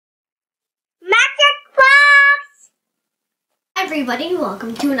everybody,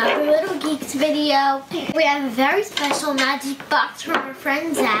 welcome to another Little Geeks video. We have a very special magic box from our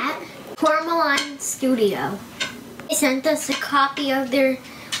friends at Tourmaline Studio. They sent us a copy of their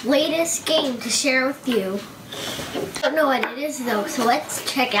latest game to share with you. Don't know what it is though, so let's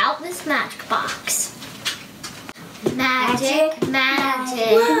check out this magic box. Magic.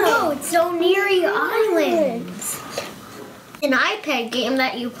 Whoa, it's Oniri Islands. An iPad game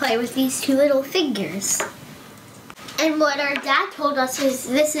that you play with these two little figures. And what our dad told us is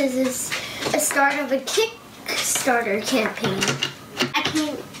this is a start of a Kickstarter campaign.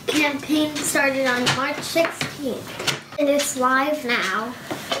 That campaign started on March 16th, and it's live now.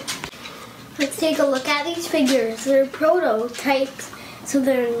 Let's take a look at these figures. They're prototypes, so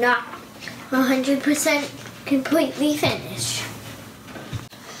they're not 100% completely finished.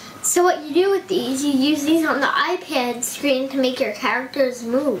 So what you do with these, you use these on the iPad screen to make your characters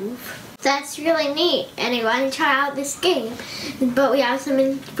move. That's really neat, and I want to try out this game, but we have some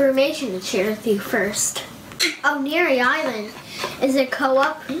information to share with you first. Oniri Islands is a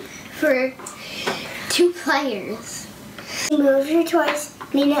co-op for 2 players. Move your toys,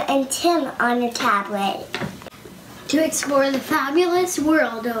 Mina and Tim, on your tablet To explore the fabulous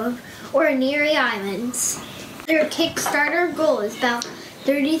world of Oniri Islands. Their Kickstarter goal is about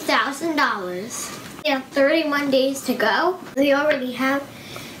 $30,000. They have 31 days to go. They already have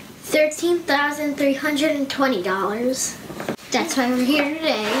 $13,320. That's why we're here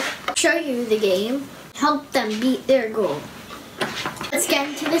today. Show you the game, help them beat their goal. Let's get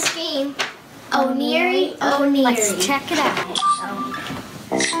into this game. Oniri. Let's check it out.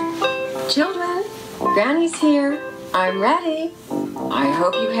 Children, Granny's here. I'm ready. I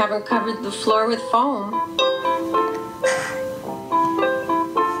hope you haven't covered the floor with foam.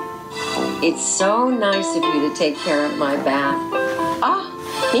 It's so nice of you to take care of my bath. Ah,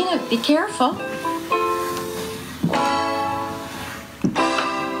 Nina, be careful.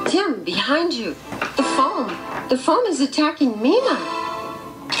 Tim, behind you. The foam. The foam is attacking Mina.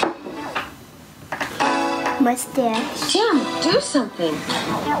 Mustache. Tim, do something.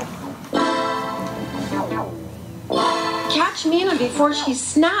 Catch Mina before she's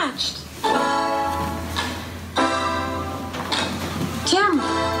snatched. Tim,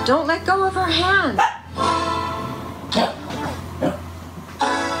 don't let go of her hand.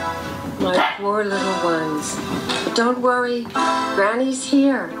 My poor little ones. But don't worry, Granny's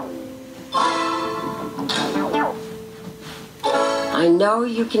here. I know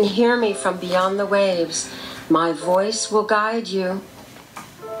you can hear me from beyond the waves. My voice will guide you.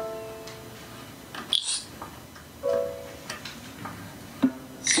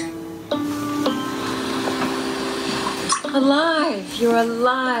 Alive! You're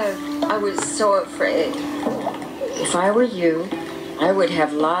alive! I was so afraid. If I were you, I would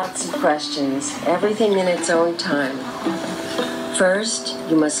have lots of questions, everything in its own time. First,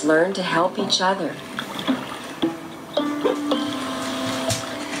 you must learn to help each other.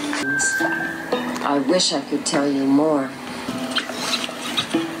 I wish I could tell you more.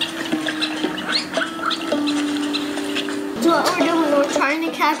 So what we're doing, we're trying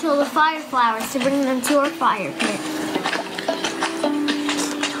to catch all the fire flowers to bring them to our fire pit.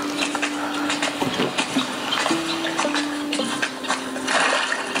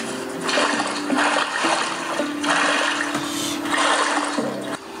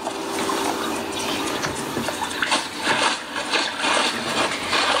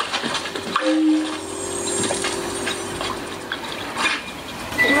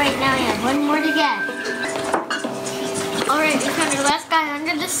 Right now, we have one more to get. Alright, we found our last guy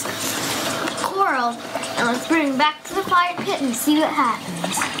under this coral, and let's bring him back to the fire pit and see what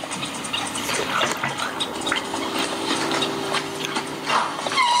happens.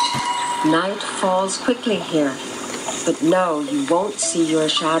 Night falls quickly here, but no, you won't see your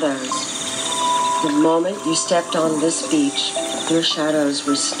shadows. The moment you stepped on this beach, your shadows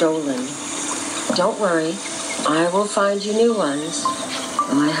were stolen. Don't worry, I will find you new ones.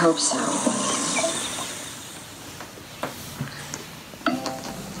 I hope so.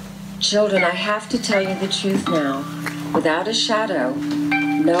 Children, I have to tell you the truth now. Without a shadow,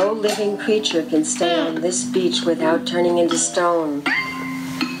 no living creature can stay on this beach without turning into stone.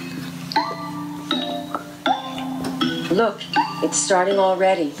 Look, it's starting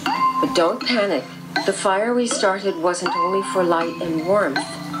already. But don't panic. The fire we started wasn't only for light and warmth.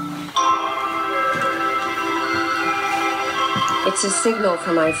 It's a signal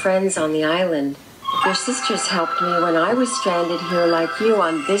for my friends on the island. Your sisters helped me when I was stranded here like you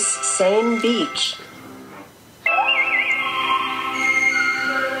on this same beach.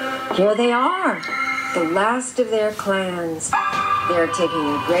 Here they are, the last of their clans. They're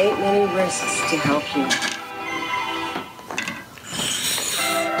taking a great many risks to help you.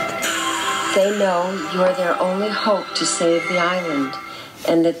 They know you're their only hope to save the island,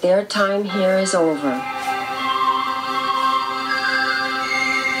 and that their time here is over.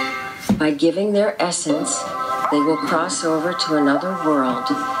 By giving their essence, they will cross over to another world,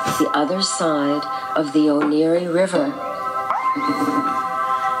 the other side of the Oniri River.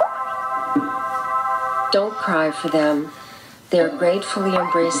 Don't cry for them. They're gratefully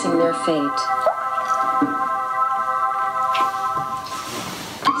embracing their fate.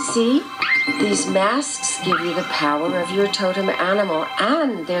 See? These masks give you the power of your totem animal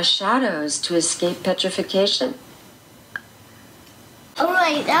and their shadows to escape petrification.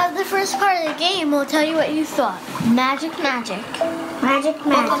 Alright, that was the first part of the game. We'll tell you what you thought. Magic, magic. Magic, magic.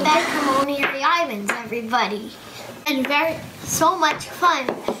 Welcome back from Oniri Islands, everybody. And so much fun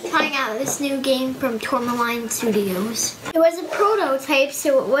trying out this new game from Tourmaline Studios. It was a prototype,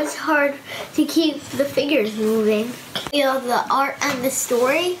 so it was hard to keep the figures moving. You know, the art and the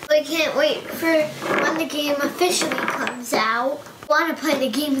story. I can't wait for when the game officially comes out. I want to play the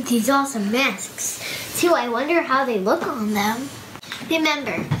game with these awesome masks. Too, I wonder how they look on them.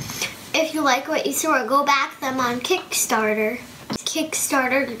 Remember, if you like what you saw, go back them on Kickstarter. It's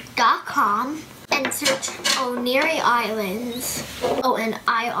Kickstarter.com. And search Oniri Islands,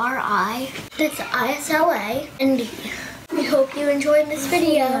 O-N-I-R-I, that's ISLA, and we hope you enjoyed this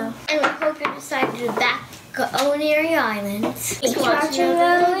video, and we hope you decided to back Oniri Islands. Thanks for watching the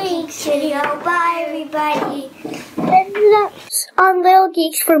litlgeeks video. Bye, everybody. On Little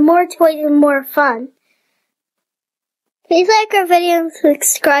Geeks for more toys and more fun. Please like our video and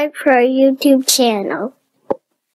subscribe for our YouTube channel.